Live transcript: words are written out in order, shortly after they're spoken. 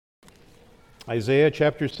Isaiah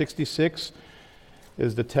chapter 66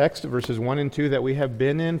 is the text, verses 1 and 2, that we have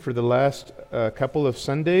been in for the last couple of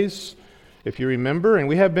Sundays, if you remember. And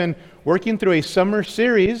we have been working through a summer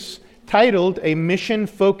series titled A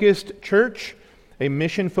Mission-Focused Church. A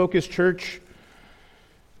Mission-Focused Church.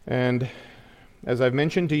 And as I've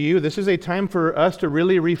mentioned to you, this is a time for us to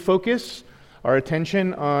really refocus our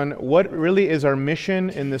attention on what really is our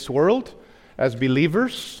mission in this world as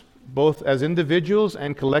believers, both as individuals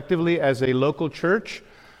and collectively as a local church.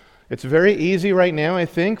 It's very easy right now, I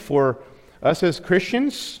think, for us as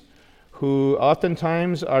Christians who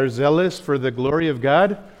oftentimes are zealous for the glory of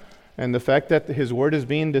God and the fact that His Word is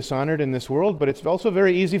being dishonored in this world, but it's also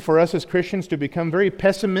very easy for us as Christians to become very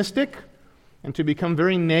pessimistic and to become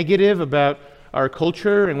very negative about our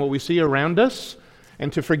culture and what we see around us,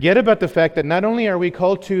 and to forget about the fact that not only are we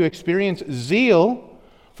called to experience zeal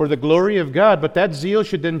for the glory of God, but that zeal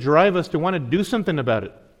should then drive us to want to do something about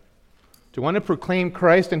it, to want to proclaim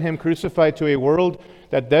Christ and Him crucified to a world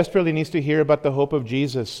that desperately needs to hear about the hope of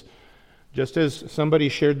Jesus, just as somebody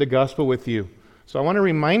shared the gospel with you. So I want to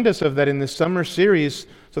remind us of that in this summer series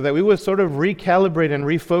so that we would sort of recalibrate and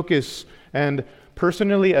refocus and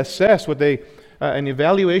personally assess with an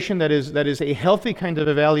evaluation that is a healthy kind of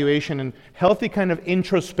evaluation and healthy kind of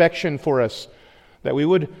introspection for us, that we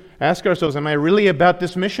would ask ourselves, am I really about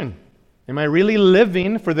this mission? Am I really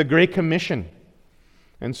living for the Great Commission?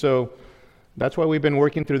 And so that's why we've been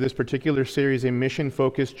working through this particular series, A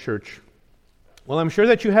Mission-Focused Church. Well, I'm sure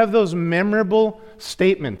that you have those memorable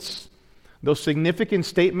statements, those significant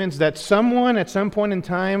statements that someone at some point in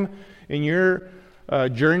time in your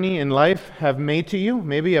journey in life have made to you.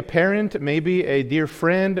 Maybe a parent, maybe a dear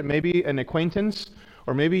friend, maybe an acquaintance,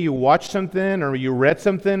 or maybe you watched something or you read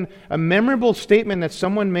something, a memorable statement that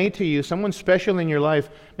someone made to you, someone special in your life.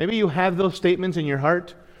 Maybe you have those statements in your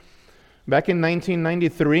heart. Back in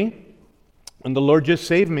 1993, when the Lord just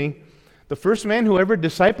saved me, the first man who ever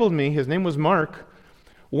discipled me, his name was Mark,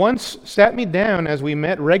 once sat me down as we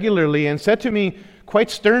met regularly and said to me quite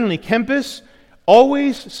sternly, Kempis,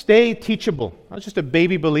 always stay teachable. I was just a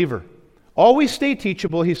baby believer. Always stay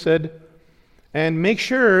teachable, he said, and make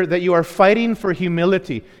sure that you are fighting for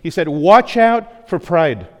humility. He said, watch out for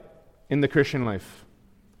pride in the Christian life.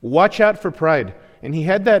 Watch out for pride. And he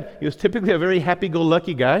was typically a very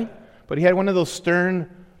happy-go-lucky guy, but he had one of those stern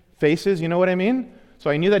faces, you know what I mean? So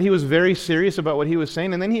I knew that he was very serious about what he was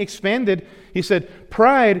saying. And then he expanded. He said,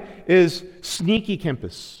 pride is sneaky,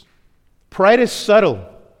 Kempis. Pride is subtle.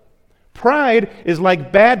 Pride is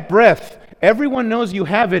like bad breath. Everyone knows you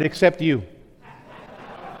have it except you.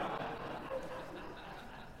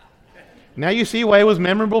 Now you see why it was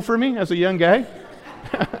memorable for me as a young guy.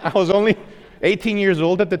 I was only 18 years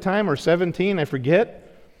old at the time, or 17, I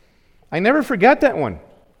forget. I never forgot that one.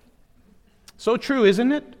 So true,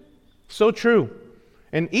 isn't it? So true.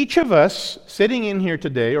 And each of us sitting in here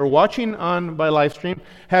today or watching on by live stream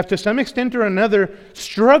have to some extent or another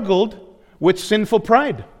struggled with sinful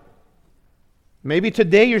pride. Maybe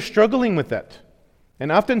today you're struggling with that.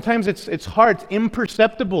 And oftentimes it's hard, it's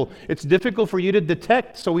imperceptible, it's difficult for you to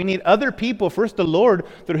detect. So we need other people, first the Lord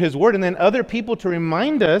through His Word, and then other people to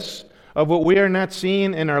remind us of what we are not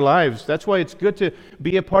seeing in our lives. That's why it's good to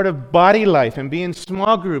be a part of body life and be in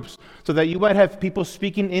small groups so that you might have people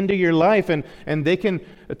speaking into your life and they can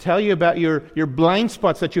tell you about your blind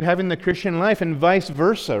spots that you have in the Christian life and vice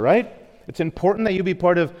versa, right? It's important that you be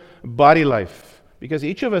part of body life because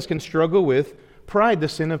each of us can struggle with pride, the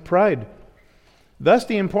sin of pride. Thus,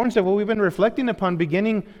 the importance of what we've been reflecting upon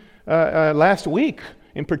beginning last week,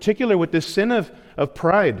 in particular with this sin of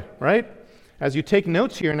pride, right? As you take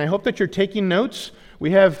notes here, and I hope that you're taking notes,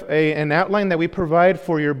 we have an outline that we provide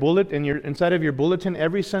for your inside of your bulletin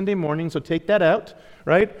every Sunday morning, so take that out,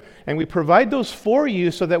 right? And we provide those for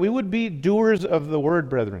you so that we would be doers of the Word,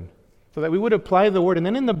 brethren, so that we would apply the Word. And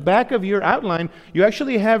then in the back of your outline, you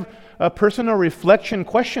actually have personal reflection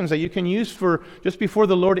questions that you can use for just before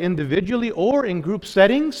the Lord individually or in group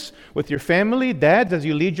settings with your family. Dads, as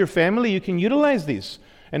you lead your family, you can utilize these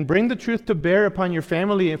and bring the truth to bear upon your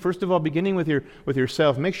family, and first of all, beginning with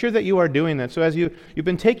yourself. Make sure that you are doing that. So as you've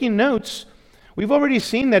been taking notes, we've already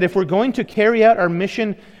seen that if we're going to carry out our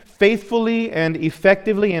mission faithfully and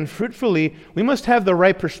effectively and fruitfully, we must have the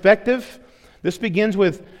right perspective. This begins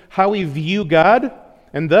with how we view God,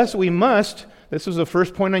 and thus we must, this is the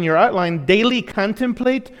first point on your outline, daily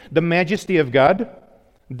contemplate the majesty of God.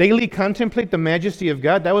 Daily contemplate the majesty of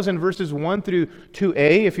God. That was in verses 1 through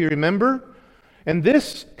 2a, if you remember. And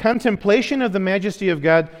this contemplation of the majesty of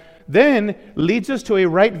God then leads us to a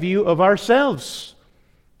right view of ourselves,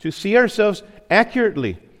 to see ourselves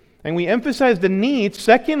accurately And we emphasize the need,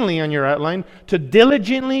 secondly on your outline, to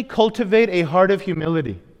diligently cultivate a heart of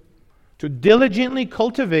humility. To diligently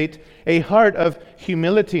cultivate a heart of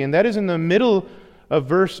humility. And that is in the middle of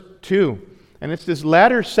verse 2. And it's this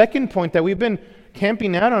latter second point that we've been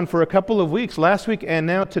camping out on for a couple of weeks, last week and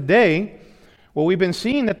now today. Well, we've been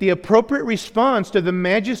seeing that the appropriate response to the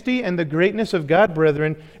majesty and the greatness of God,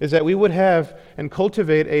 brethren, is that we would have and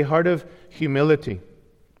cultivate a heart of humility.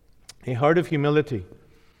 A heart of humility.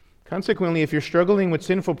 Consequently, if you're struggling with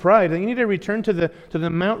sinful pride, then you need to return to the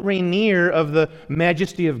Mount Rainier of the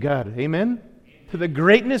majesty of God. Amen? To the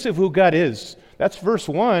greatness of who God is. That's verse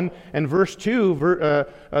 1 and verse 2,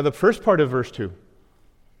 the first part of verse 2.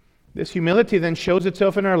 This humility then shows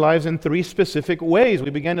itself in our lives in three specific ways. We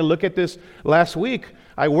began to look at this last week.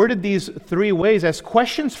 I worded these three ways as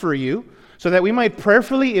questions for you so that we might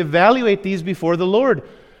prayerfully evaluate these before the Lord.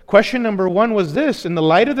 Question number 1 was this: in the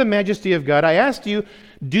light of the majesty of God, I asked you,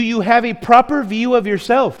 do you have a proper view of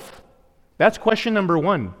yourself? That's question number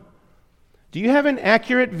 1. Do you have an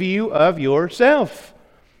accurate view of yourself?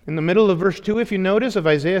 In the middle of verse 2, if you notice, of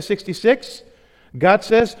Isaiah 66, God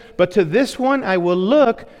says, but to this one I will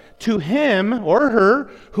look, to him or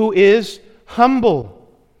her who is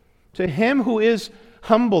humble. To him who is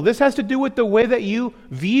humble. This has to do with the way that you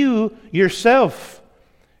view yourself.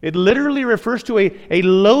 It literally refers to a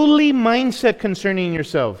lowly mindset concerning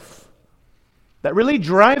yourself that really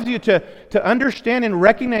drives you to understand and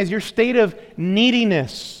recognize your state of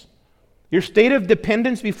neediness, your state of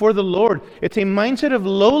dependence before the Lord. It's a mindset of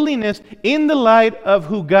lowliness in the light of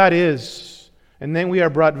who God is. And then we are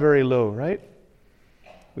brought very low, right?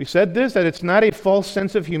 We said this, that it's not a false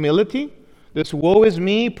sense of humility, this woe is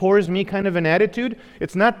me, poor is me kind of an attitude.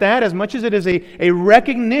 It's not that as much as it is a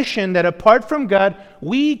recognition that apart from God,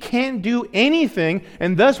 we can't do anything,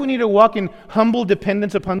 and thus we need to walk in humble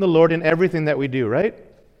dependence upon the Lord in everything that we do, right?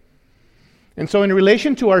 And so in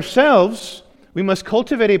relation to ourselves, we must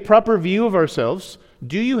cultivate a proper view of ourselves.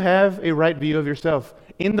 Do you have a right view of yourself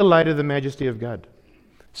in the light of the majesty of God?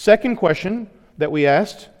 Second question that we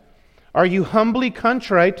asked, are you humbly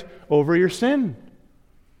contrite over your sin?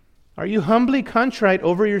 Are you humbly contrite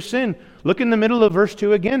over your sin? Look in the middle of verse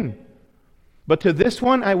 2 again. But to this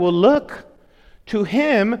one I will look, to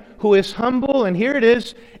him who is humble, and here it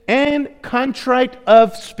is, and contrite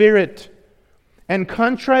of spirit. And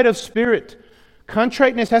contrite of spirit.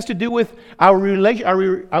 Contriteness has to do with our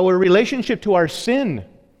relationship to our sin.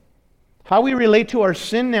 How we relate to our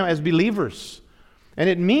sin now as believers. And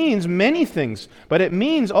it means many things, but it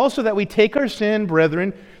means also that we take our sin,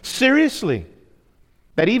 brethren, seriously.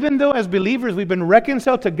 That even though as believers we've been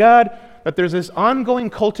reconciled to God, that there's this ongoing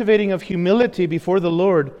cultivating of humility before the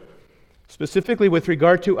Lord, specifically with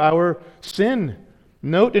regard to our sin.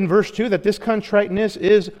 Note in verse 2 that this contriteness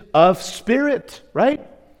is of spirit, right?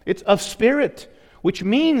 It's of spirit, which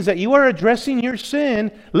means that you are addressing your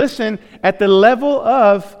sin, listen, at the level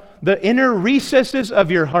of the inner recesses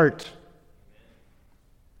of your heart.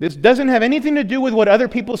 This doesn't have anything to do with what other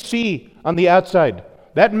people see on the outside.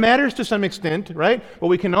 That matters to some extent, right? But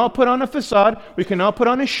we can all put on a facade, we can all put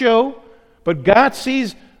on a show, but God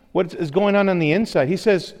sees what is going on the inside. He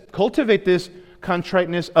says, cultivate this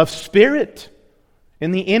contriteness of spirit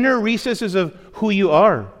in the inner recesses of who you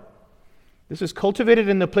are. This is cultivated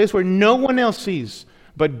in the place where no one else sees,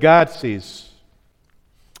 but God sees.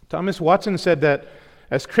 Thomas Watson said that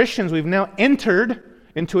as Christians, we've now entered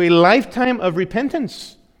into a lifetime of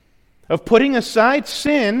repentance, of putting aside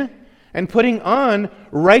sin and putting on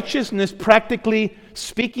righteousness, practically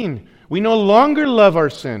speaking. We no longer love our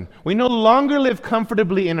sin. We no longer live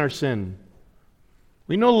comfortably in our sin.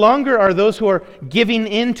 We no longer are those who are giving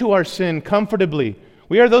in to our sin comfortably.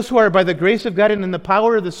 We are those who are, by the grace of God and in the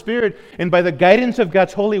power of the Spirit and by the guidance of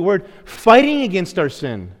God's holy word, fighting against our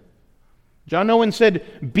sin. John Owen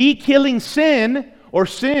said, be killing sin or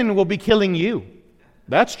sin will be killing you.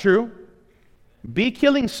 That's true. Be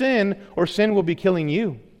killing sin or sin will be killing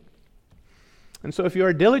you. And so if you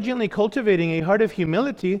are diligently cultivating a heart of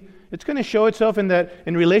humility, it's going to show itself in that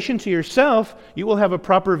in relation to yourself, you will have a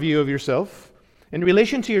proper view of yourself. In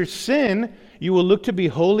relation to your sin, you will look to be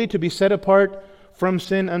holy, to be set apart from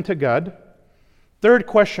sin unto God. Third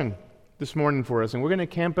question this morning for us, and we're going to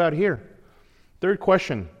camp out here. Third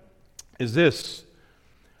question is this: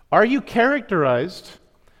 are you characterized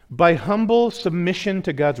by humble submission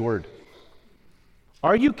to God's word?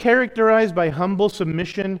 Are you characterized by humble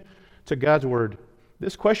submission to God's word?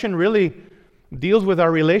 This question really deals with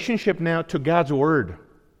our relationship now to God's word.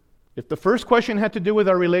 If the first question had to do with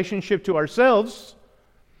our relationship to ourselves,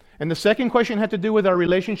 and the second question had to do with our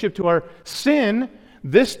relationship to our sin,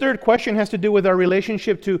 this third question has to do with our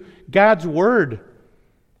relationship to God's word.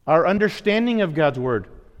 our understanding of God's Word,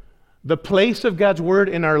 the place of God's Word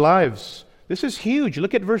in our lives. This is huge.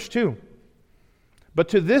 Look at verse 2. But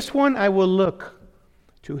to this one I will look,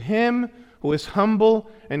 to him who is humble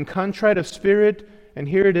and contrite of spirit, and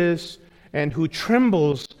here it is, and who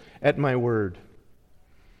trembles at my word.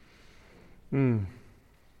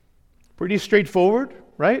 Pretty straightforward,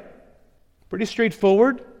 right? Pretty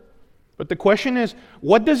straightforward. But the question is,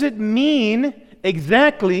 what does it mean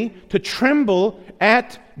exactly to tremble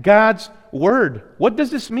at God's word? What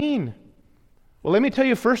does this mean? Well, let me tell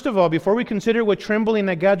you first of all, before we consider what trembling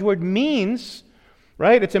at God's word means,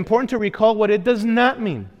 right? It's important to recall what it does not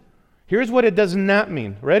mean. Here's what it does not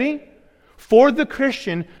mean. Ready? For the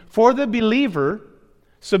Christian, for the believer,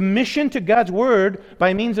 submission to God's word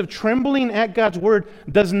by means of trembling at God's word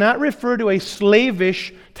does not refer to a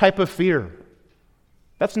slavish type of fear.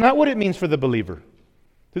 That's not what it means for the believer.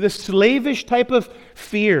 To the slavish type of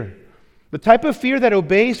fear. The type of fear that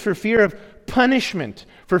obeys for fear of punishment,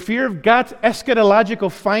 for fear of God's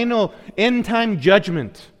eschatological final end-time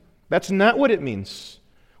judgment. That's not what it means.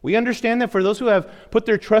 We understand that for those who have put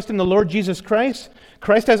their trust in the Lord Jesus Christ,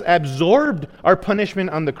 Christ has absorbed our punishment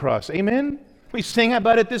on the cross. Amen? We sang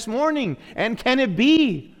about it this morning. And can it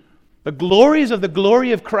be? The glories of the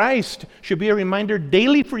glory of Christ should be a reminder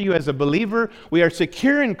daily for you as a believer. We are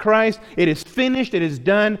secure in Christ. It is finished. It is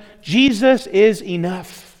done. Jesus is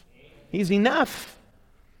enough. He's enough.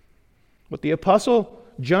 What the Apostle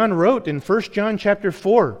John wrote in 1 John chapter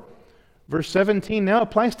 4, verse 17 now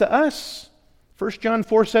applies to us. 1 John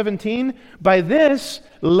 4:17, by this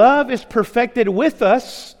love is perfected with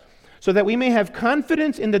us, so that we may have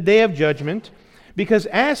confidence in the day of judgment, because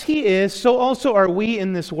as He is, so also are we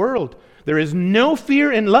in this world. There is no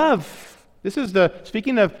fear in love. This is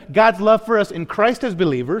speaking of God's love for us in Christ as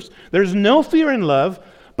believers. There's no fear in love,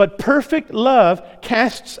 but perfect love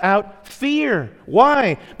casts out fear.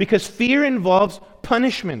 Why? Because fear involves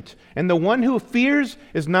punishment. And the one who fears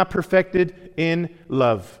is not perfected in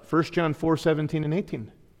love. 1 John 4:17 and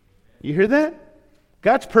 18. You hear that?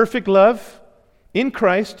 God's perfect love in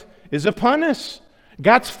Christ is upon us.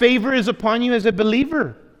 God's favor is upon you as a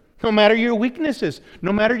believer. No matter your weaknesses,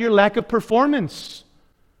 no matter your lack of performance,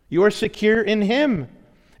 you are secure in Him.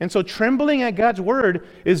 And so trembling at God's word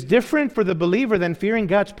is different for the believer than fearing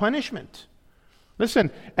God's punishment.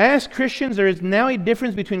 Listen, as Christians, there is now a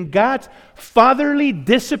difference between God's fatherly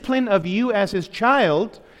discipline of you as His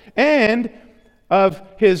child and of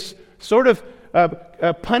His sort of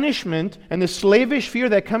punishment and the slavish fear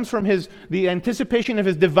that comes from the anticipation of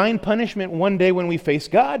His divine punishment one day when we face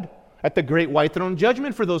God at the great white throne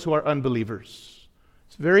judgment for those who are unbelievers.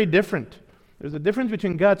 It's very different. There's a difference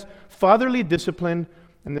between God's fatherly discipline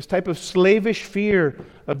and this type of slavish fear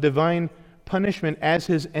of divine punishment as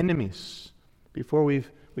His enemies before we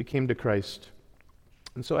came to Christ.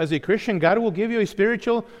 And so as a Christian, God will give you a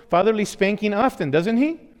spiritual fatherly spanking often, doesn't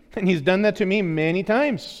He? And He's done that to me many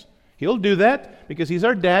times. He'll do that because He's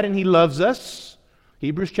our dad and He loves us.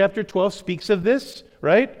 Hebrews chapter 12 speaks of this,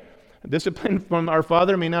 right? Discipline from our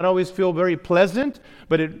Father may not always feel very pleasant,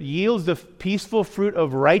 but it yields the peaceful fruit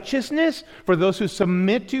of righteousness for those who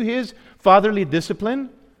submit to His fatherly discipline.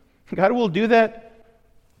 God will do that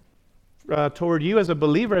toward you as a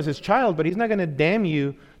believer, as His child, but He's not going to damn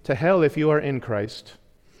you to hell if you are in Christ.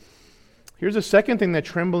 Here's a second thing that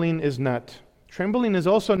trembling is not. Trembling is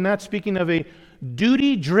also not speaking of a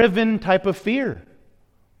duty-driven type of fear.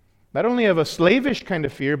 Not only of a slavish kind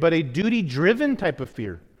of fear, but a duty-driven type of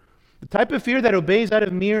fear. The type of fear that obeys out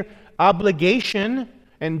of mere obligation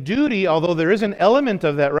and duty, although there is an element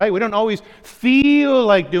of that, right? We don't always feel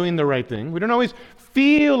like doing the right thing. We don't always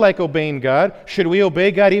feel like obeying God. Should we obey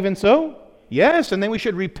God even so? Yes, and then we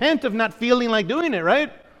should repent of not feeling like doing it,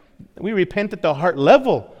 right? We repent at the heart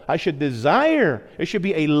level. I should desire. It should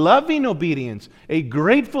be a loving obedience, a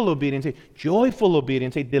grateful obedience, a joyful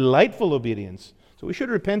obedience, a delightful obedience. So we should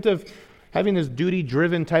repent of having this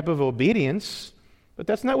duty-driven type of obedience, but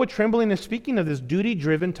that's not what trembling is speaking of, this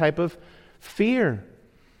duty-driven type of fear.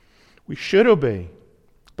 We should obey.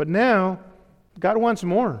 But now, God wants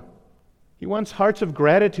more. He wants hearts of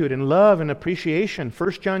gratitude and love and appreciation.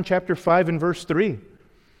 1 John chapter 5 and verse 3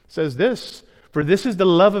 says this, for this is the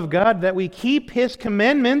love of God, that we keep His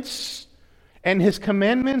commandments, and His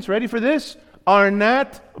commandments, ready for this, are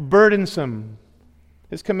not burdensome.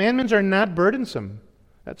 His commandments are not burdensome.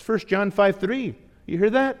 That's 1 John 5:3. You hear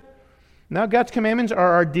that? Now God's commandments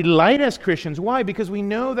are our delight as Christians. Why? Because we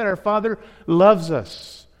know that our Father loves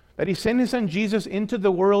us, that He sent His Son Jesus into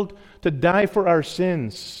the world to die for our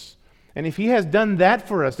sins. And if He has done that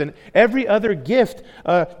for us, then every other gift,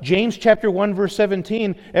 James chapter 1, verse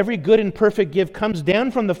 17, every good and perfect gift comes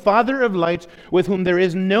down from the Father of lights, with whom there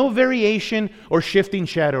is no variation or shifting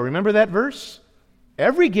shadow. Remember that verse?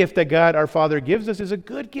 Every gift that God our Father gives us is a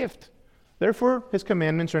good gift. Therefore, His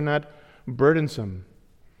commandments are not burdensome.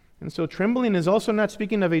 And so trembling is also not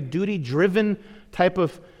speaking of a duty-driven type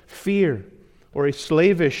of fear or a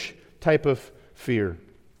slavish type of fear.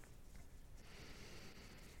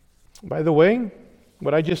 By the way,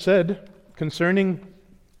 what I just said concerning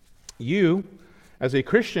you as a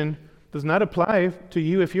Christian does not apply to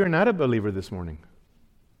you if you're not a believer this morning.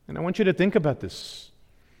 And I want you to think about this.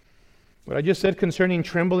 What I just said concerning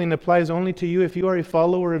trembling applies only to you if you are a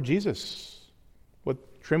follower of Jesus.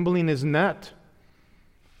 What trembling is not.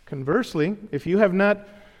 Conversely, if you have not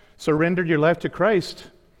surrendered your life to Christ,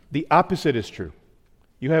 the opposite is true.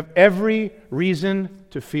 You have every reason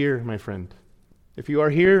to fear, my friend. If you are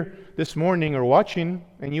here this morning or watching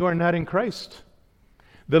and you are not in Christ,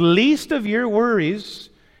 the least of your worries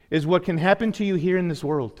is what can happen to you here in this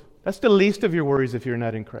world. That's the least of your worries if you're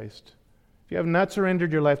not in Christ. If you have not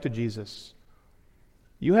surrendered your life to Jesus,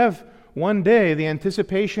 you have one day the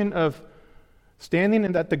anticipation of standing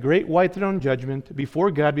at the great white throne judgment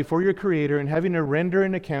before God, before your Creator, and having to render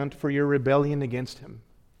an account for your rebellion against Him.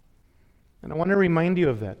 And I want to remind you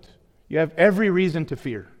of that. You have every reason to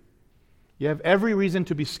fear. You have every reason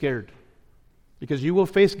to be scared, because you will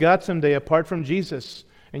face God someday apart from Jesus,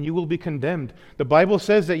 and you will be condemned. The Bible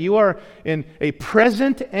says that you are in a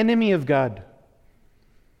present enemy of God.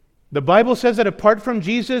 The Bible says that apart from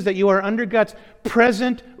Jesus, that you are under God's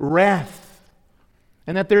present wrath,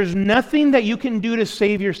 and that there's nothing that you can do to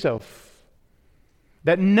save yourself.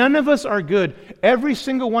 That none of us are good. Every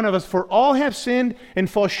single one of us, for all have sinned and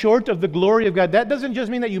fall short of the glory of God. That doesn't just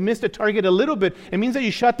mean that you missed a target a little bit. It means that you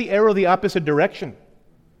shot the arrow the opposite direction.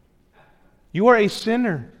 You are a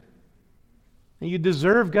sinner. And you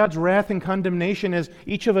deserve God's wrath and condemnation, as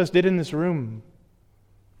each of us did in this room.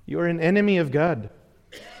 You are an enemy of God.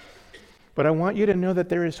 But I want you to know that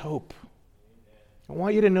there is hope. I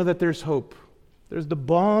want you to know that there's hope. There's the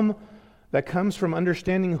balm that comes from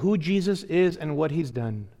understanding who Jesus is and what He's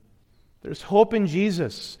done. There's hope in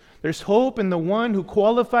Jesus. There's hope in the one who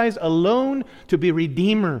qualifies alone to be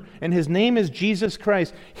Redeemer, and His name is Jesus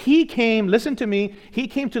Christ. He came, listen to me, He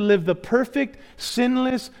came to live the perfect,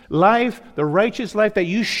 sinless life, the righteous life that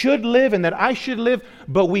you should live and that I should live,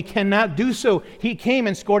 but we cannot do so. He came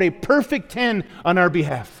and scored a perfect 10 on our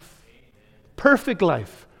behalf. Perfect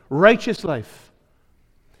life, righteous life.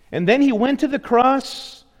 And then He went to the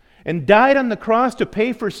cross and died on the cross to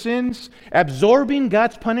pay for sins, absorbing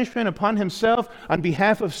God's punishment upon Himself on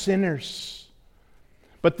behalf of sinners.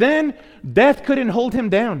 But then death couldn't hold Him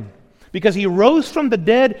down, because He rose from the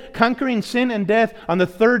dead, conquering sin and death on the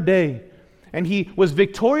third day. And He was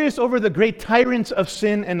victorious over the great tyrants of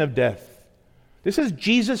sin and of death. This is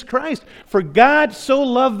Jesus Christ. For God so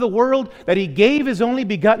loved the world that He gave His only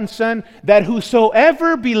begotten Son, that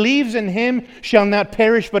whosoever believes in Him shall not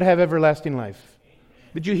perish but have everlasting life.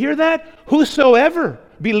 Did you hear that? Whosoever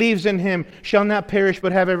believes in Him shall not perish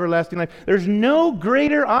but have everlasting life. There's no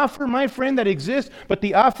greater offer, my friend, that exists but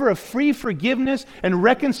the offer of free forgiveness and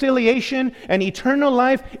reconciliation and eternal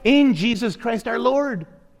life in Jesus Christ our Lord.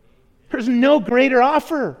 There's no greater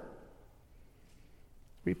offer.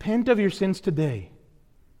 Repent of your sins today.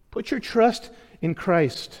 Put your trust in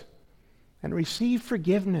Christ and receive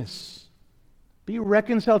forgiveness. Be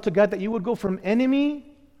reconciled to God, that you would go from enemy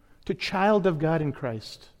to child of God in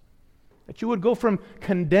Christ. That you would go from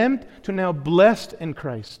condemned to now blessed in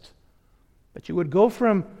Christ. That you would go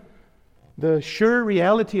from the sure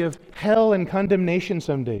reality of hell and condemnation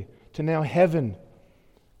someday to now heaven.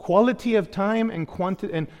 Quality of time and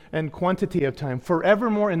quantity of time,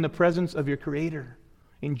 forevermore in the presence of your Creator,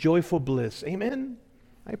 in joyful bliss. Amen?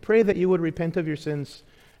 I pray that you would repent of your sins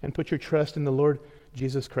and put your trust in the Lord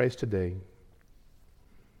Jesus Christ today.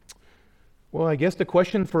 Well, I guess the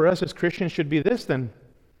question for us as Christians should be this then.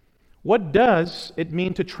 What does it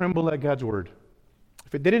mean to tremble at God's Word?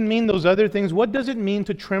 If it didn't mean those other things, what does it mean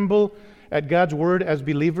to tremble at God's Word as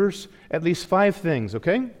believers? At least 5 things,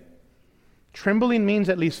 okay? Trembling means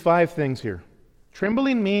at least 5 things here.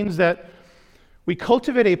 Trembling means that we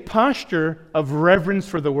cultivate a posture of reverence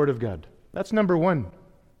for the Word of God. That's number 1.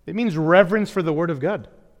 It means reverence for the Word of God.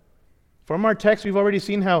 From our text, we've already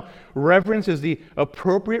seen how reverence is the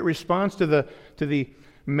appropriate response to the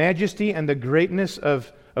majesty and the greatness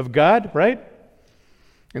of God, right?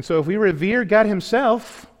 And so if we revere God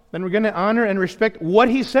Himself, then we're going to honor and respect what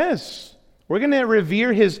He says. We're going to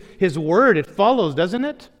revere His Word. It follows, doesn't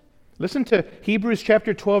it? Listen to Hebrews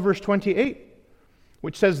chapter 12, verse 28.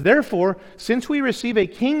 which says, "Therefore, since we receive a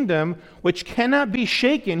kingdom which cannot be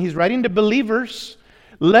shaken," he's writing to believers,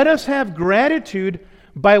 "let us have gratitude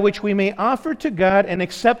by which we may offer to God an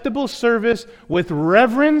acceptable service with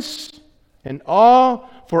reverence and awe,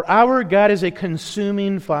 for our God is a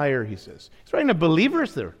consuming fire," he says. He's writing to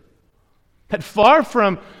believers there. That far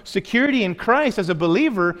from security in Christ as a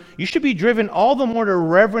believer, you should be driven all the more to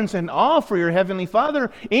reverence and awe for your Heavenly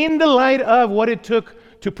Father in the light of what it took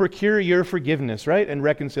to procure your forgiveness, right? And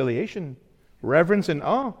reconciliation. Reverence and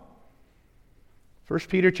awe. 1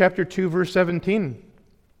 Peter chapter 2, verse 17.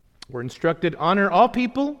 We're instructed, honor all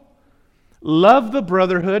people, love the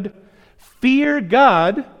brotherhood, fear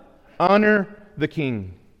God, honor the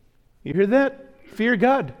king. You hear that? Fear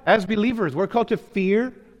God. As believers, we're called to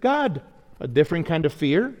fear God. A different kind of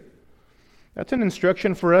fear. That's an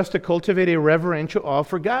instruction for us to cultivate a reverential awe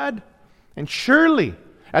for God. And surely,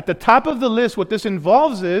 at the top of the list, what this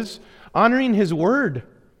involves is honoring His Word,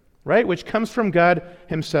 right? Which comes from God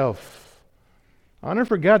Himself. Honor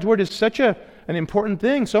for God's Word is such an important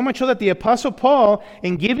thing, so much so that the Apostle Paul,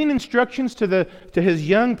 in giving instructions to his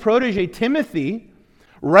young protege Timothy,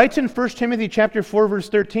 writes in 1 Timothy chapter 4, verse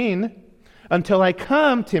 13, "Until I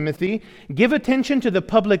come, Timothy, give attention to the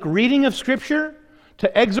public reading of Scripture,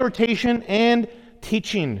 to exhortation and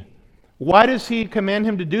teaching." Why does he command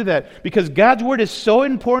him to do that? Because God's Word is so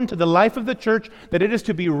important to the life of the church that it is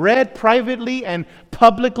to be read privately and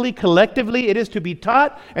publicly, collectively. It is to be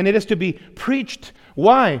taught and it is to be preached.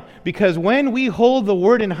 Why? Because when we hold the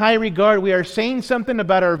Word in high regard, we are saying something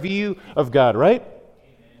about our view of God, right?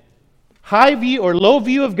 High view or low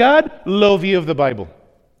view of God, low view of the Bible.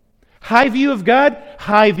 High view of God,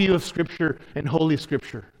 high view of Scripture and Holy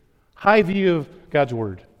Scripture. High view of God's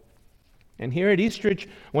Word. And here at Eastridge,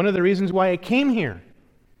 one of the reasons why I came here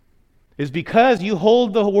is because you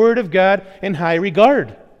hold the Word of God in high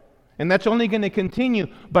regard. And that's only going to continue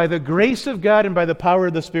by the grace of God and by the power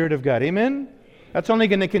of the Spirit of God. Amen? That's only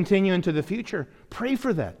going to continue into the future. Pray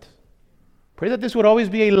for that. Pray that this would always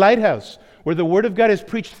be a lighthouse where the Word of God is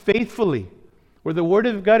preached faithfully, where the Word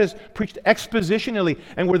of God is preached expositionally,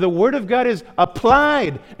 and where the Word of God is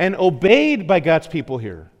applied and obeyed by God's people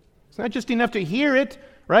here. It's not just enough to hear it,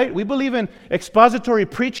 right? We believe in expository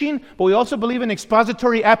preaching, but we also believe in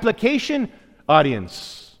expository application,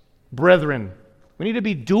 audience, brethren. We need to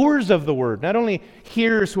be doers of the Word, not only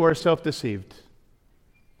hearers who are self-deceived.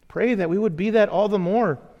 Pray that we would be that all the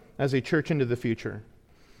more as a church into the future.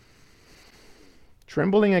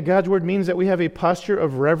 Trembling at God's Word means that we have a posture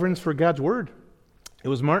of reverence for God's Word. It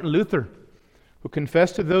was Martin Luther who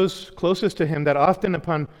confessed to those closest to him that often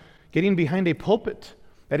upon getting behind a pulpit,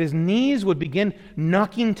 that his knees would begin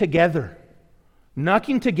knocking together.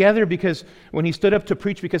 Knocking together because when he stood up to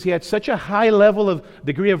preach, because he had such a high level of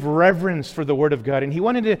degree of reverence for the Word of God. And he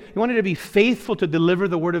wanted to be faithful to deliver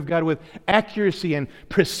the Word of God with accuracy and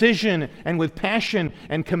precision and with passion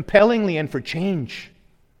and compellingly and for change.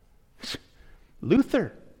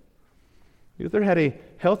 Luther had a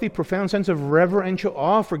healthy, profound sense of reverential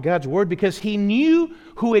awe for God's Word because he knew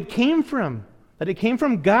who it came from, that it came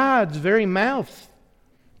from God's very mouth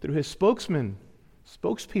through His spokesmen,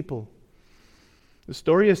 spokespeople. The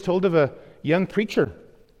story is told of a young preacher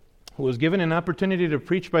who was given an opportunity to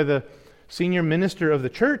preach by the senior minister of the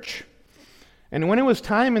church. And when it was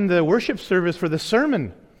time in the worship service for the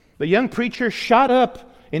sermon, the young preacher shot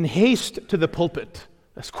up in haste to the pulpit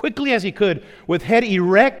as quickly as he could, with head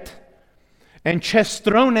erect and chest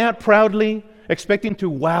thrown out proudly, expecting to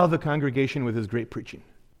wow the congregation with his great preaching.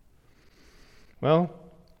 Well,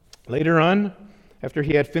 later on, after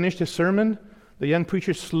he had finished his sermon, the young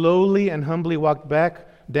preacher slowly and humbly walked back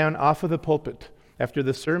down off of the pulpit after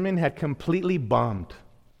the sermon had completely bombed.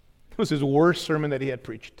 It was his worst sermon that he had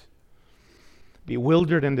preached.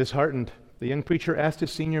 Bewildered and disheartened, the young preacher asked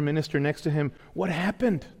his senior minister next to him, "What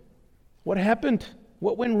happened? What happened?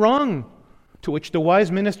 What went wrong?" To which the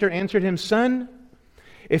wise minister answered him, "Son,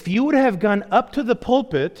 if you would have gone up to the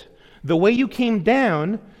pulpit the way you came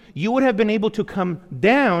down, you would have been able to come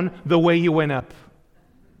down the way you went up."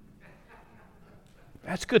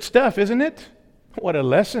 That's good stuff, isn't it? What a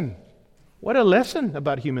lesson. What a lesson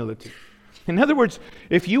about humility. In other words,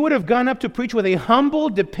 if you would have gone up to preach with a humble,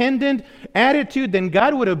 dependent attitude, then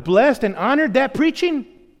God would have blessed and honored that preaching.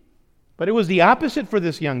 But it was the opposite for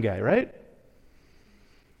this young guy, right?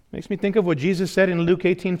 Makes me think of what Jesus said in Luke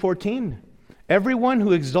 18:14. Everyone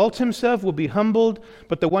who exalts himself will be humbled,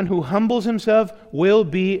 but the one who humbles himself will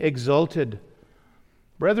be exalted.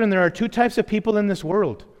 Brethren, there are two types of people in this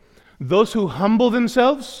world. Those who humble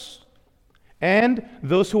themselves and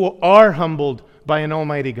those who are humbled by an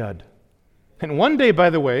almighty God. And one day, by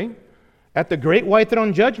the way, At the great white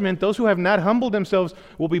throne judgment, those who have not humbled themselves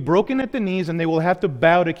will be broken at the knees, and they will have to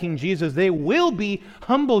bow to King Jesus. They will be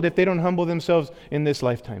humbled if they don't humble themselves in this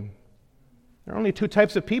lifetime. There are only two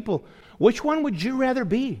types of people. Which one would you rather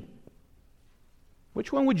be?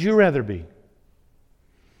 Which one would you rather be?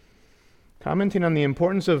 Commenting on the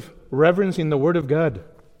importance of reverencing the Word of God,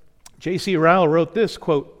 J.C. Ryle wrote this,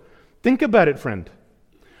 quote, "Think about it, friend.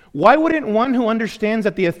 Why wouldn't one who understands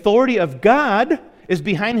that the authority of God is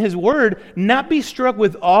behind His Word not be struck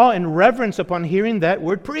with awe and reverence upon hearing that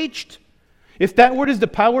Word preached? If that Word is the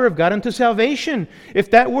power of God unto salvation, if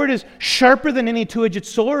that Word is sharper than any two-edged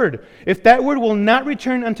sword, if that Word will not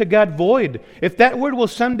return unto God void, if that Word will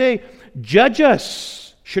someday judge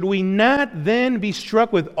us, should we not then be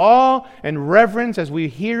struck with awe and reverence as we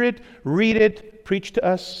hear it, read it, preached to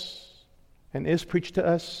us, and is preached to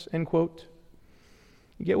us?" End quote.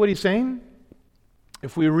 You get what he's saying?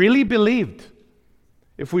 If we really believed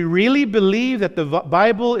that the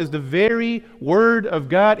Bible is the very Word of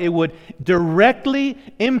God, it would directly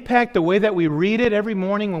impact the way that we read it every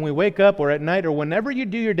morning when we wake up or at night or whenever you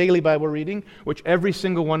do your daily Bible reading, which every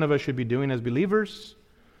single one of us should be doing as believers.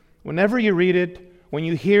 Whenever you read it, when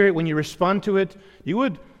you hear it, when you respond to it, you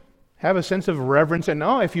would have a sense of reverence and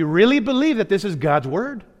awe. If you really believe that this is God's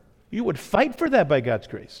Word, you would fight for that by God's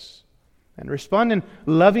grace and respond in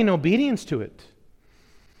loving obedience to it.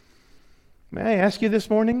 May I ask you this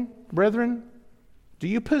morning, brethren, do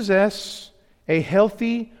you possess a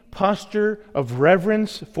healthy posture of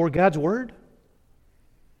reverence for God's Word?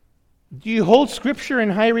 Do you hold Scripture in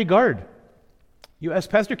high regard? You ask,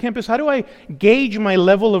 Pastor Kempis, how do I gauge my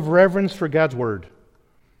level of reverence for God's Word?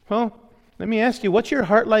 Well, let me ask you, what's your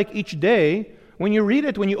heart like each day when you read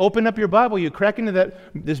it, when you open up your Bible, you crack into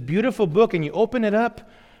this beautiful book and you open it up?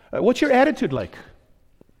 What's your attitude like?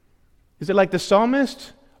 Is it like the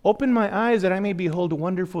psalmist? Open my eyes that I may behold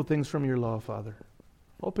wonderful things from your law, Father.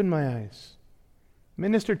 Open my eyes.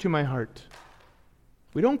 Minister to my heart.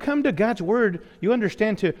 We don't come to God's Word, you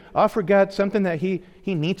understand, to offer God something that He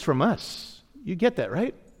needs from us. You get that,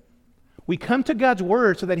 right? We come to God's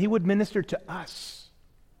Word so that He would minister to us.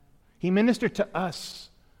 He ministered to us.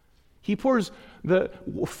 He pours the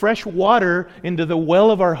fresh water into the well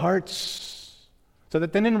of our hearts, so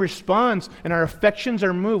that then in response, and our affections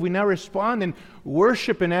are moved, we now respond in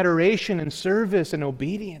worship and adoration and service and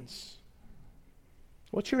obedience.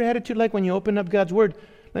 What's your attitude like when you open up God's Word?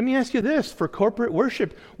 Let me ask you this, for corporate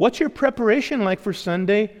worship, what's your preparation like for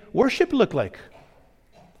Sunday worship look like?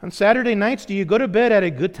 On Saturday nights, do you go to bed at a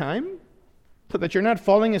good time so that you're not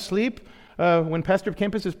falling asleep when Pastor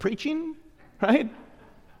Kempis is preaching, right?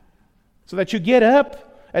 So that you get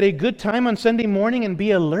up at a good time on Sunday morning and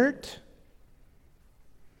be alert?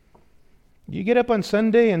 Do you get up on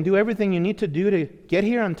Sunday and do everything you need to do to get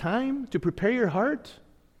here on time, to prepare your heart?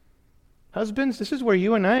 Husbands, this is where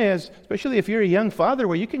you and I, especially if you're a young father,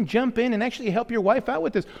 where you can jump in and actually help your wife out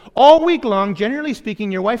with this. All week long, generally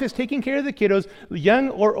speaking, your wife is taking care of the kiddos, young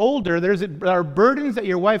or older. There are burdens that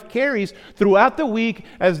your wife carries throughout the week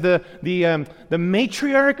as the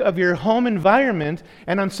matriarch of your home environment.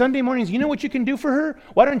 And on Sunday mornings, you know what you can do for her?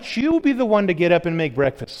 Why don't you be the one to get up and make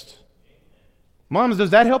breakfast? Moms, does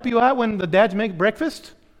that help you out when the dads make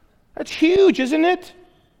breakfast? That's huge, isn't it?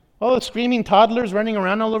 All the screaming toddlers running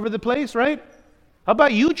around all over the place, right? How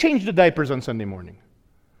about you change the diapers on Sunday morning?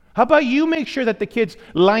 How about you make sure that the kids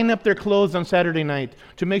line up their clothes on Saturday night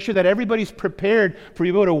to make sure that everybody's prepared for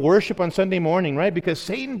you to go to worship on Sunday morning, right? Because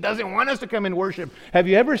Satan doesn't want us to come and worship. Have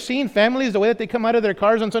you ever seen families the way that they come out of their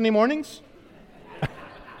cars on Sunday mornings?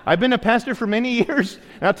 I've been a pastor for many years,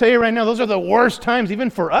 and I'll tell you right now, those are the worst times. Even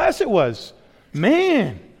for us it was.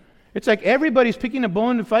 Man, it's like everybody's picking a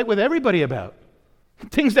bone to fight with everybody about.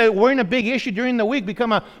 Things that weren't a big issue during the week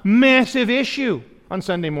become a massive issue on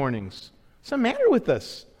Sunday mornings. What's the matter with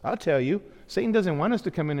us? I'll tell you, Satan doesn't want us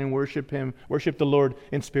to come in and worship the Lord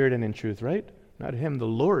in spirit and in truth, right? Not Him, the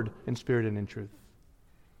Lord in spirit and in truth.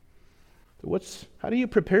 So how do you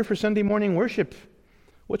prepare for Sunday morning worship?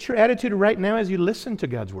 What's your attitude right now as you listen to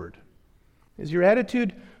God's Word? Is your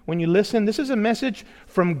attitude when you listen, this is a message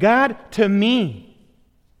from God to me.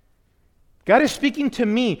 God is speaking to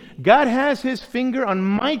me. God has His finger on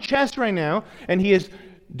my chest right now, and He is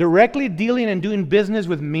directly dealing and doing business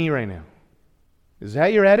with me right now. Is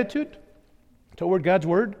that your attitude toward God's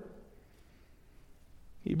Word?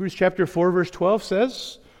 Hebrews chapter 4, verse 12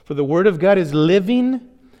 says, "For the Word of God is living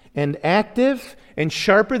and active and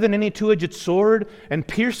sharper than any two-edged sword, and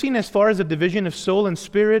piercing as far as the division of soul and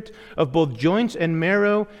spirit, of both joints and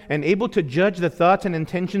marrow, and able to judge the thoughts and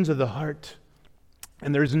intentions of the heart."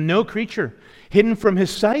 And there is no creature hidden from His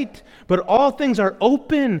sight, but all things are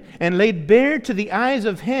open and laid bare to the eyes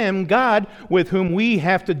of Him, God, with whom we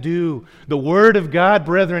have to do. The Word of God,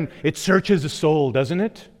 brethren, it searches the soul, doesn't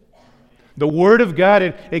it? The Word of God,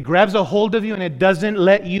 it grabs a hold of you and it doesn't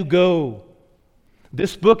let you go.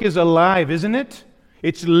 This book is alive, isn't it?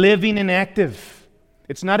 It's living and active.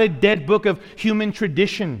 It's not a dead book of human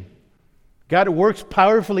tradition. God works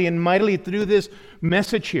powerfully and mightily through this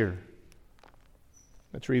message here.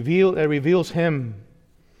 That reveals Him.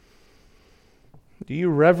 Do you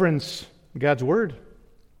reverence God's Word?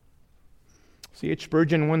 C.H.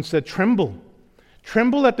 Spurgeon once said, "Tremble.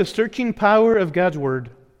 Tremble at the searching power of God's Word.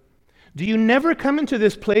 Do you never come into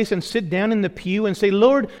this place and sit down in the pew and say,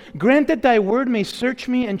 'Lord, grant that Thy Word may search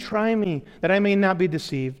me and try me, that I may not be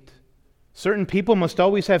deceived'? Certain people must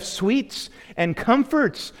always have sweets and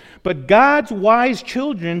comforts, but God's wise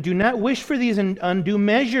children do not wish for these in undue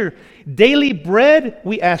measure. Daily bread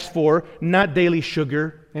we ask for, not daily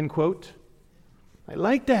sugar," end quote. I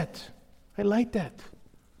like that. I like that.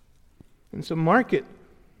 And so mark it.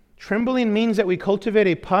 Trembling means that we cultivate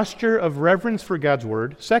a posture of reverence for God's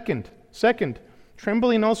Word. Second,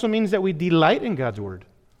 trembling also means that we delight in God's Word.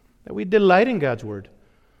 That we delight in God's Word.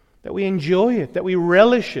 That we enjoy it, that we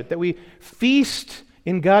relish it, that we feast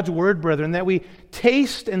in God's Word, brethren, that we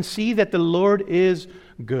taste and see that the Lord is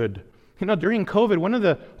good. You know, during COVID, one of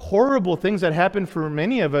the horrible things that happened for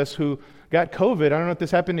many of us who got COVID, I don't know if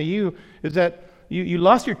this happened to you, is that you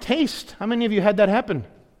lost your taste. How many of you had that happen?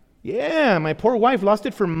 Yeah, my poor wife lost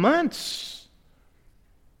it for months.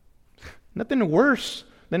 Nothing worse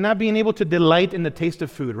than not being able to delight in the taste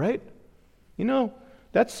of food, right? You know,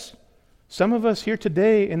 that's some of us here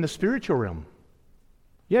today in the spiritual realm.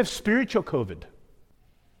 You have spiritual COVID.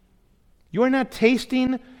 You are not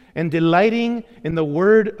tasting and delighting in the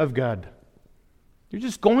Word of God. You're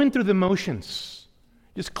just going through the motions,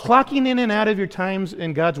 just clocking in and out of your times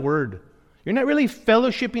in God's Word. You're not really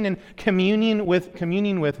fellowshipping and communing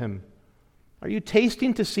with Him. Are you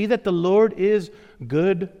tasting to see that the Lord is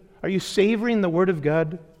good? Are you savoring the Word of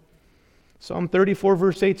God? Psalm 34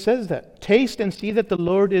 verse 8 says that. Taste and see that the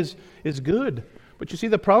Lord is good. But you see,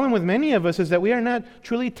 the problem with many of us is that we are not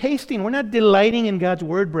truly tasting. We're not delighting in God's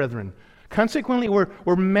Word, brethren. Consequently, we're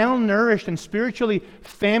malnourished and spiritually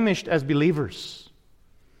famished as believers.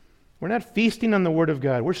 We're not feasting on the Word of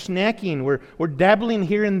God. We're snacking. We're dabbling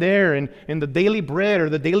here and there in the daily bread or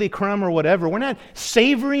the daily crumb or whatever. We're not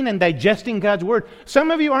savoring and digesting God's Word. Some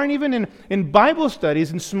of you aren't even in Bible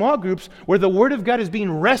studies, in small groups, where the Word of God is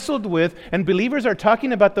being wrestled with, and believers are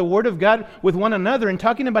talking about the Word of God with one another and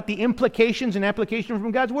talking about the implications and application from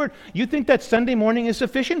God's Word. You think that Sunday morning is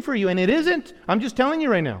sufficient for you, and it isn't. I'm just telling you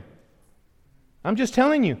right now. I'm just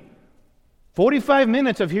telling you. 45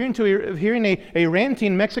 minutes of hearing a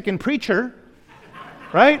ranting Mexican preacher,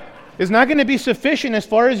 right, is not going to be sufficient as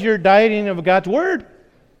far as your dieting of God's Word.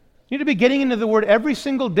 You need to be getting into the Word every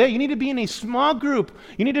single day. You need to be in a small group.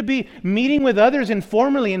 You need to be meeting with others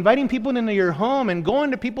informally, inviting people into your home and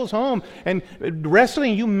going to people's home and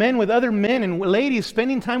wrestling, you men with other men, and ladies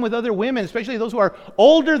spending time with other women, especially those who are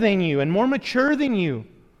older than you and more mature than you.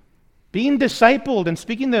 Being discipled and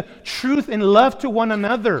speaking the truth in love to one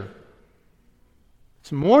another.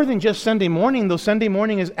 It's more than just Sunday morning, though Sunday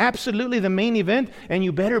morning is absolutely the main event, and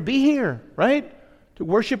you better be here, right? To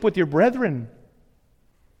worship with your brethren.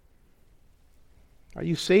 Are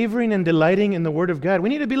you savoring and delighting in the Word of God? We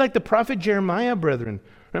need to be like the prophet Jeremiah, brethren.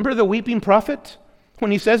 Remember the weeping prophet? When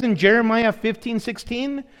he says in Jeremiah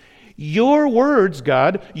 15:16, "Your words,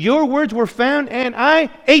 God, your words were found, and I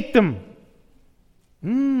ate them."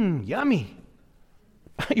 Yummy.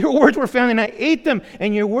 Your words were found and I ate them,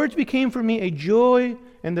 and your words became for me a joy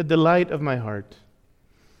and the delight of my heart.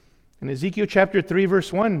 In Ezekiel chapter 3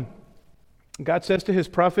 verse 1, God says to his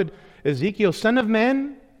prophet Ezekiel, "Son of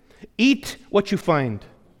man, eat what you find.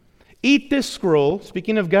 Eat this scroll,"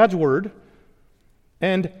 speaking of God's Word,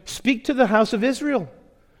 "and speak to the house of Israel."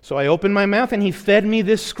 So I opened my mouth and he fed me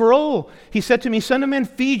this scroll. He said to me, "Son of man,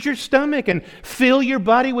 feed your stomach and fill your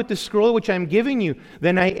body with the scroll which I am giving you."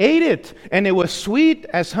 Then I ate it, and it was sweet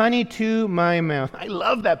as honey to my mouth. I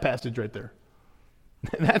love that passage right there.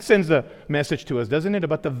 That sends a message to us, doesn't it?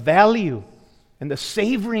 About the value and the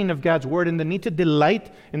savoring of God's Word and the need to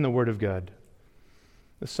delight in the Word of God.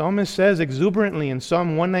 The psalmist says exuberantly in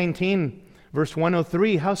Psalm 119, verse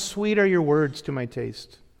 103, "How sweet are your words to my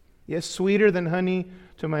taste. Yes, sweeter than honey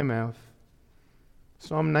to my mouth."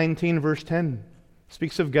 Psalm 19 verse 10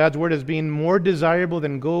 speaks of God's Word as being more desirable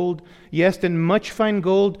than gold, yes, than much fine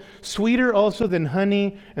gold, sweeter also than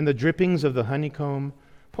honey and the drippings of the honeycomb.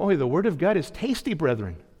 Boy, the Word of God is tasty,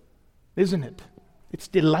 brethren, isn't it? It's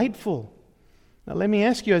delightful. Now let me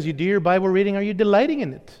ask you, as you do your Bible reading, are you delighting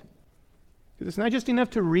in it? Because it's not just enough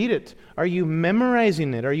to read it. Are you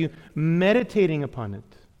memorizing it? Are you meditating upon it?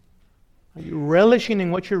 Are you relishing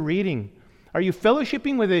in what you're reading? Are you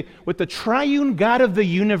fellowshipping with the triune God of the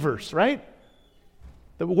universe, right?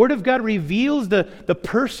 The Word of God reveals the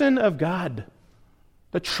person of God,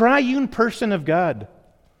 the triune person of God,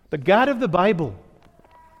 the God of the Bible,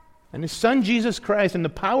 and His Son Jesus Christ, and the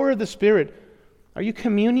power of the Spirit. Are you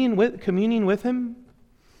communing with Him?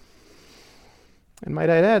 And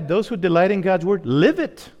might I add, those who delight in God's Word, live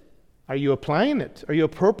it. Are you applying it? Are you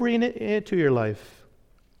appropriating it to your life?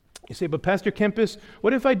 You say, but Pastor Kempis,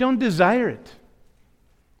 what if I don't desire it?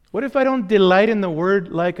 What if I don't delight in the Word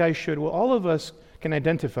like I should? Well, all of us can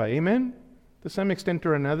identify, amen? To some extent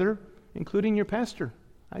or another, including your pastor.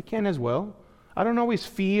 I can as well. I don't always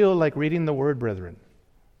feel like reading the Word, brethren.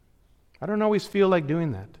 I don't always feel like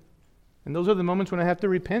doing that. And those are the moments when I have to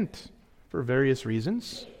repent for various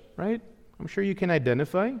reasons, right? I'm sure you can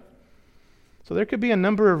identify. So there could be a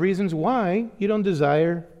number of reasons why you don't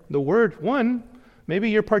desire the Word. One, maybe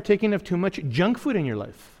you're partaking of too much junk food in your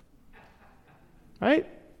life, right?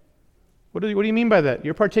 What do you mean by that?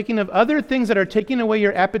 You're partaking of other things that are taking away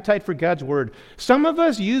your appetite for God's Word. Some of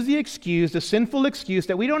us use the sinful excuse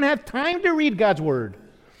that we don't have time to read God's Word,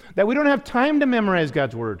 that we don't have time to memorize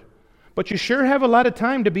God's Word. But you sure have a lot of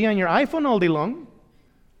time to be on your iPhone all day long.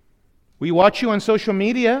 We watch you on social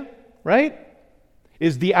media, right?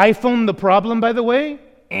 Is the iPhone the problem, by the way?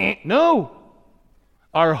 No.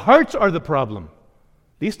 Our hearts are the problem.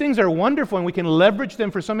 These things are wonderful, and we can leverage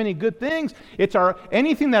them for so many good things. It's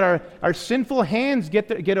anything that our sinful hands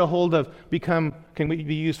get a hold of can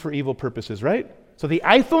be used for evil purposes, right? So the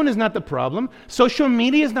iPhone is not the problem. Social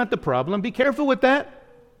media is not the problem. Be careful with that.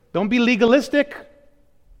 Don't be legalistic.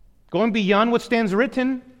 Going beyond what stands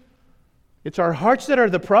written. It's our hearts that are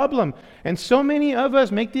the problem. And so many of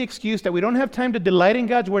us make the excuse that we don't have time to delight in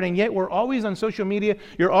God's Word, and yet we're always on social media.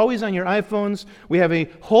 You're always on your iPhones. We have a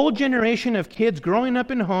whole generation of kids growing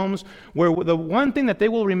up in homes where the one thing that they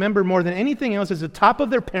will remember more than anything else is the top of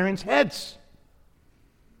their parents' heads.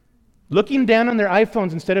 Looking down on their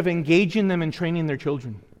iPhones instead of engaging them and training their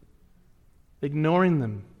children. Ignoring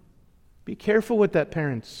them. Be careful with that,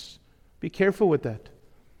 parents. Be careful with that.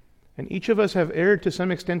 And each of us have erred to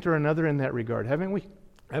some extent or another in that regard, haven't we?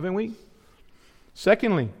 Haven't we?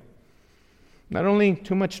 Secondly, not only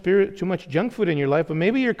too much junk food in your life, but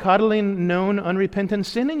maybe you're coddling known unrepentant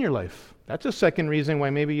sin in your life. That's a second reason why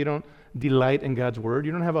maybe you don't delight in God's Word.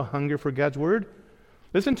 You don't have a hunger for God's Word.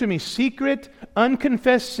 Listen to me. Secret,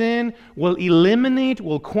 unconfessed sin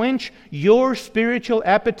will quench your spiritual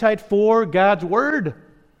appetite for God's Word.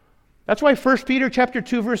 That's why 1 Peter chapter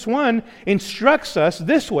 2, verse 1 instructs us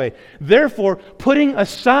this way. Therefore, putting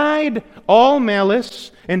aside all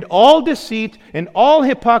malice and all deceit and all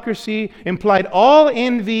hypocrisy, implied all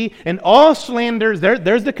envy and all slanders.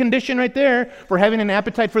 There's the condition right there for having an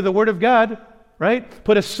appetite for the Word of God, right?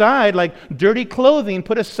 Put aside, like dirty clothing,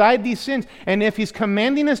 put aside these sins. And if He's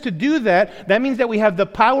commanding us to do that, that means that we have the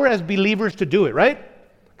power as believers to do it, right?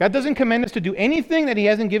 God doesn't command us to do anything that He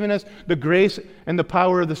hasn't given us the grace and the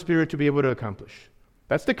power of the Spirit to be able to accomplish.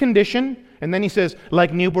 That's the condition. And then He says,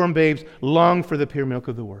 like newborn babes, long for the pure milk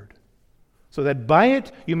of the Word, so that by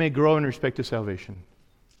it you may grow in respect to salvation.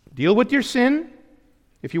 Deal with your sin.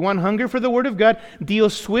 If you want hunger for the Word of God, deal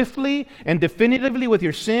swiftly and definitively with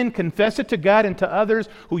your sin. Confess it to God and to others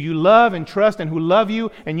who you love and trust and who love you,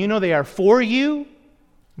 and you know they are for you.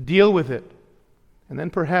 Deal with it. And then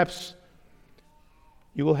perhaps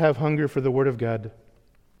you will have hunger for the Word of God.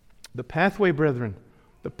 The pathway, brethren,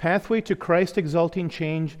 the pathway to Christ-exalting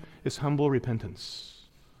change is humble repentance.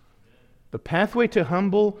 The pathway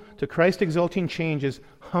to Christ-exalting change is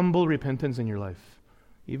humble repentance in your life,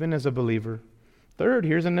 even as a believer. Third,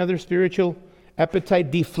 here's another spiritual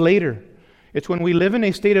appetite deflator. It's when we live in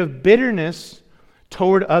a state of bitterness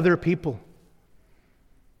toward other people.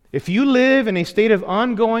 If you live in a state of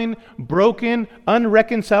ongoing, broken,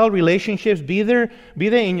 unreconciled relationships, be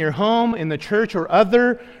they in your home, in the church, or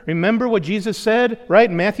other, remember what Jesus said,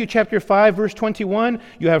 right? Matthew chapter 5, verse 21,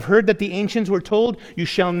 you have heard that the ancients were told, you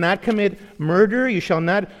shall not commit murder, you shall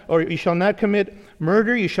not commit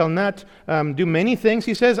murder, you shall not do many things.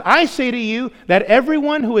 He says, I say to you that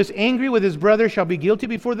everyone who is angry with his brother shall be guilty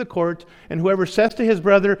before the court, and whoever says to his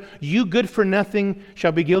brother, you good for nothing,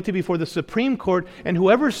 shall be guilty before the Supreme Court, and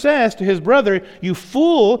whoever says to his brother, you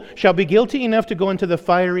fool, shall be guilty enough to go into the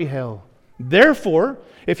fiery hell. Therefore,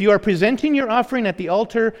 if you are presenting your offering at the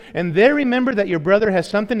altar, and there remember that your brother has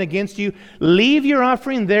something against you, leave your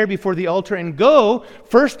offering there before the altar and go,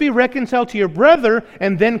 first be reconciled to your brother,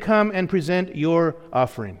 and then come and present your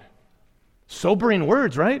offering. Sobering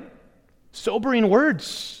words, right? Sobering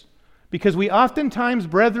words. Because we oftentimes,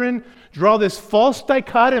 brethren, draw this false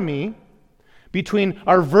dichotomy between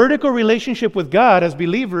our vertical relationship with God as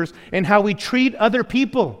believers and how we treat other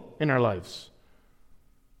people in our lives.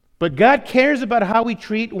 But God cares about how we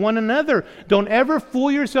treat one another. Don't ever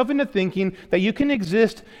fool yourself into thinking that you can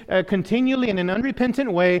exist continually in an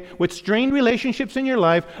unrepentant way with strained relationships in your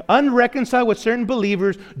life, unreconciled with certain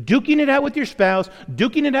believers, duking it out with your spouse,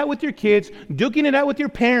 duking it out with your kids, duking it out with your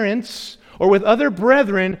parents, or with other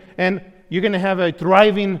brethren, and you're going to have a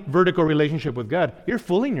thriving vertical relationship with God. You're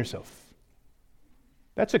fooling yourself.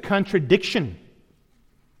 That's a contradiction.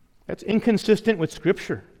 That's inconsistent with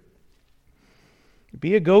Scripture.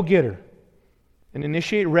 Be a go-getter and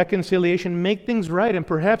initiate reconciliation. Make things right, and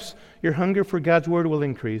perhaps your hunger for God's Word will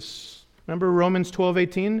increase. Remember Romans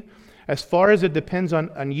 12:18? As far as it depends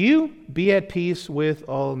on you, be at peace with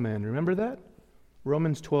all men. Remember that?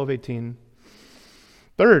 Romans 12:18.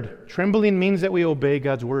 Third, trembling means that we obey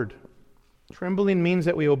God's Word. Trembling means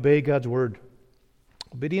that we obey God's Word.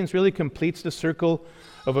 Obedience really completes the circle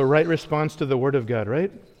of a right response to the Word of God,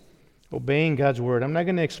 right? Obeying God's Word. I'm not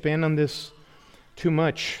going to expand on this too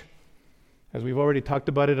much, as we've already talked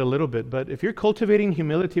about it a little bit. But if you're cultivating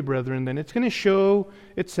humility, brethren, then it's going to show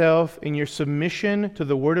itself in your submission to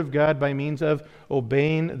the Word of God by means of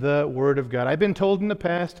obeying the Word of God. I've been told in the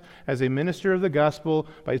past, as a minister of the gospel,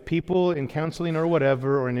 by people in counseling or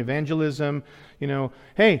whatever, or in evangelism,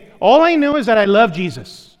 hey, all I know is that I love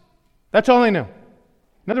Jesus. That's all I know.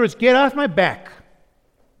 In other words, get off my back.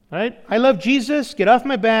 Right? I love Jesus, get off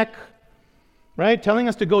my back. Right? Telling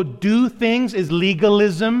us to go do things is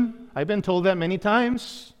legalism. I've been told that many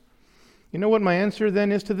times. You know what my answer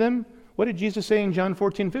then is to them? What did Jesus say in John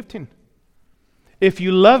 14:15? If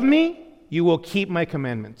you love me, you will keep my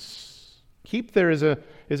commandments. Keep there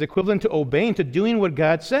is equivalent to obeying, to doing what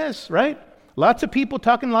God says, right? Lots of people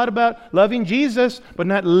talking a lot about loving Jesus, but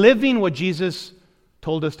not living what Jesus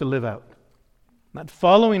told us to live out. Not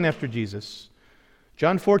following after Jesus.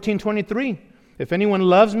 John 14:23. If anyone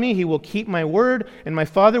loves me, he will keep my word, and my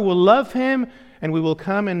Father will love him, and we will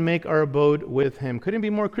come and make our abode with him. Couldn't be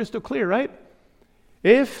more crystal clear, right?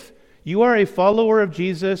 If you are a follower of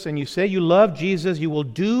Jesus and you say you love Jesus, you will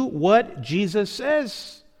do what Jesus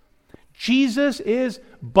says. Jesus is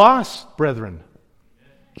boss, brethren.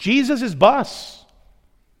 Jesus is boss.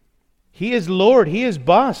 He is Lord. He is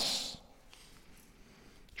boss.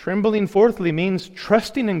 Trembling, fourthly, means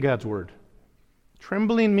trusting in God's word.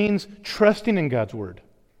 Trembling means trusting in God's word.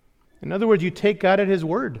 In other words, you take God at His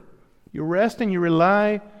word. You rest and you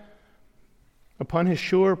rely upon His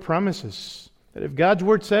sure promises. That if God's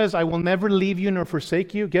word says, I will never leave you nor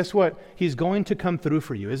forsake you, guess what? He's going to come through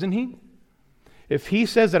for you, isn't He? If He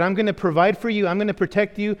says that I'm going to provide for you, I'm going to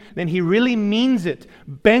protect you, then He really means it.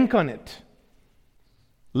 Bank on it.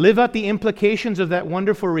 Live out the implications of that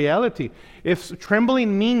wonderful reality. If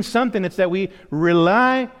trembling means something, it's that we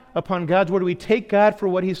rely upon God's word. We take God for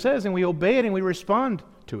what He says and we obey it and we respond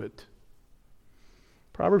to it.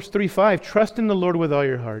 Proverbs 3:5, trust in the Lord with all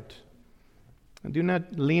your heart. And do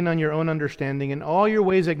not lean on your own understanding. In all your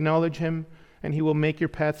ways acknowledge Him, and He will make your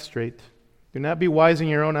path straight. Do not be wise in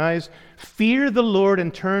your own eyes. Fear the Lord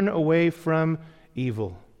and turn away from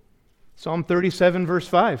evil. Psalm 37, verse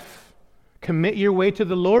 5. Commit your way to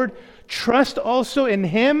the Lord. Trust also in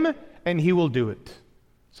Him, and He will do it.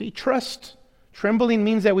 See, trust. Trembling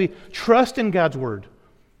means that we trust in God's word.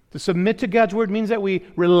 To submit to God's word means that we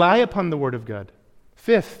rely upon the word of God.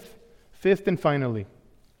 Fifth and finally,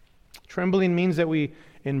 trembling means that we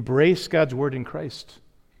embrace God's word in Christ.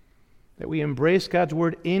 That we embrace God's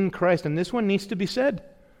word in Christ. And this one needs to be said.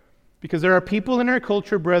 Because there are people in our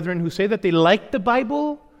culture, brethren, who say that they like the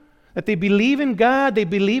Bible, that they believe in God, they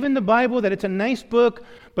believe in the Bible, that it's a nice book,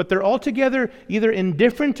 but they're altogether either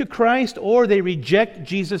indifferent to Christ or they reject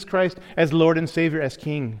Jesus Christ as Lord and Savior, as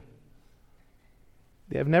King.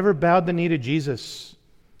 They have never bowed the knee to Jesus.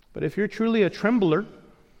 But if you're truly a trembler,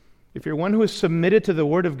 if you're one who is submitted to the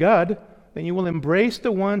Word of God, then you will embrace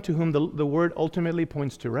the one to whom the Word ultimately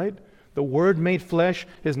points to, right? The Word made flesh,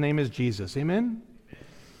 His name is Jesus. Amen?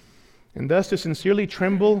 And thus to sincerely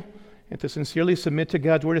tremble and to sincerely submit to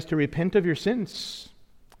God's word is to repent of your sins.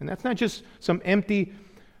 And that's not just some empty,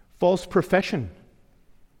 false profession.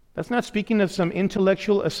 That's not speaking of some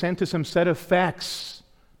intellectual assent to some set of facts.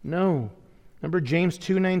 No. Remember James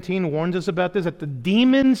 2:19 warns us about this, that the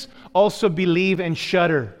demons also believe and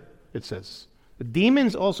shudder, it says. The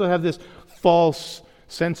demons also have this false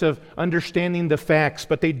sense of understanding the facts,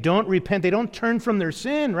 but they don't repent. They don't turn from their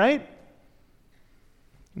sin, right?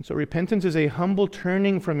 And so repentance is a humble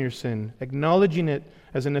turning from your sin, acknowledging it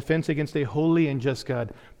as an offense against a holy and just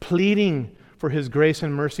God, pleading for His grace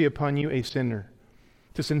and mercy upon you, a sinner.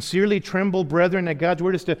 To sincerely tremble, brethren, at God's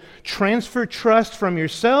word is to transfer trust from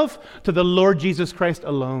yourself to the Lord Jesus Christ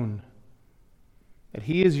alone. That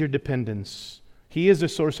He is your dependence. He is the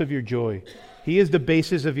source of your joy. He is the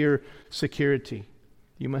basis of your security.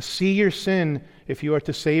 You must see your sin if you are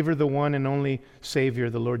to savor the one and only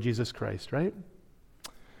Savior, the Lord Jesus Christ, right?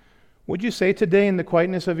 Would you say today in the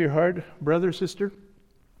quietness of your heart, brother, sister,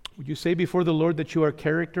 would you say before the Lord that you are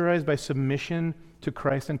characterized by submission to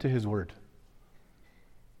Christ and to His Word?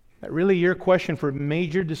 That really your question for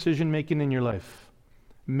major decision making in your life,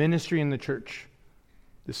 ministry in the church,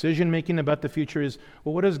 decision making about the future is,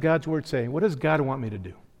 well, what does God's Word say? What does God want me to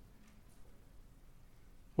do?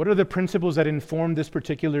 What are the principles that inform this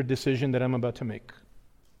particular decision that I'm about to make?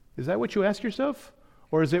 Is that what you ask yourself?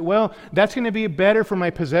 Or is it, well, that's going to be better for my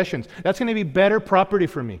possessions. That's going to be better property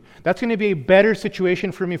for me. That's going to be a better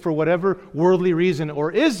situation for me for whatever worldly reason.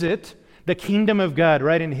 Or is it the kingdom of God,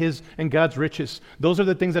 right, and His and God's riches? Those are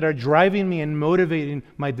the things that are driving me and motivating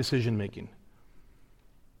my decision making.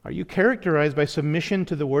 Are you characterized by submission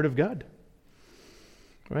to the Word of God?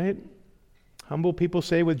 Right? Humble people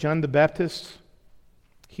say with John the Baptist,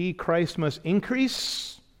 He, Christ, must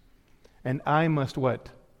increase, and I must what?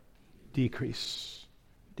 Decrease.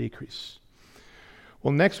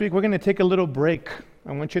 Well, next week we're going to take a little break.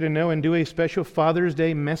 I want you to know and do a special Father's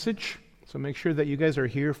Day message. So make sure that you guys are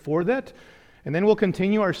here for that. And then we'll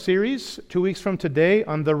continue our series 2 weeks from today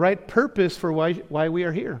on the right purpose for why we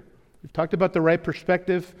are here. We've talked about the right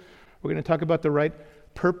perspective. We're going to talk about the right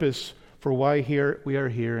purpose for why we are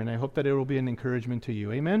here. And I hope that it will be an encouragement to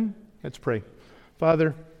you. Amen? Let's pray.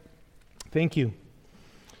 Father, thank you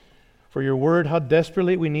for your word, how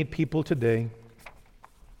desperately we need people today.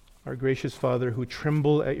 Our gracious Father, who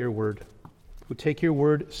tremble at your word, who take your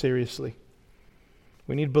word seriously.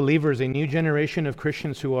 We need believers, a new generation of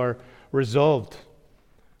Christians who are resolved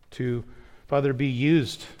to, Father, be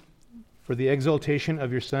used for the exaltation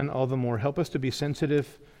of your Son all the more. Help us to be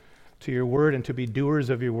sensitive to your word and to be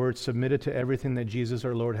doers of your word, submitted to everything that Jesus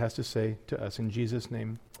our Lord has to say to us. In Jesus'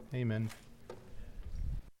 name, amen.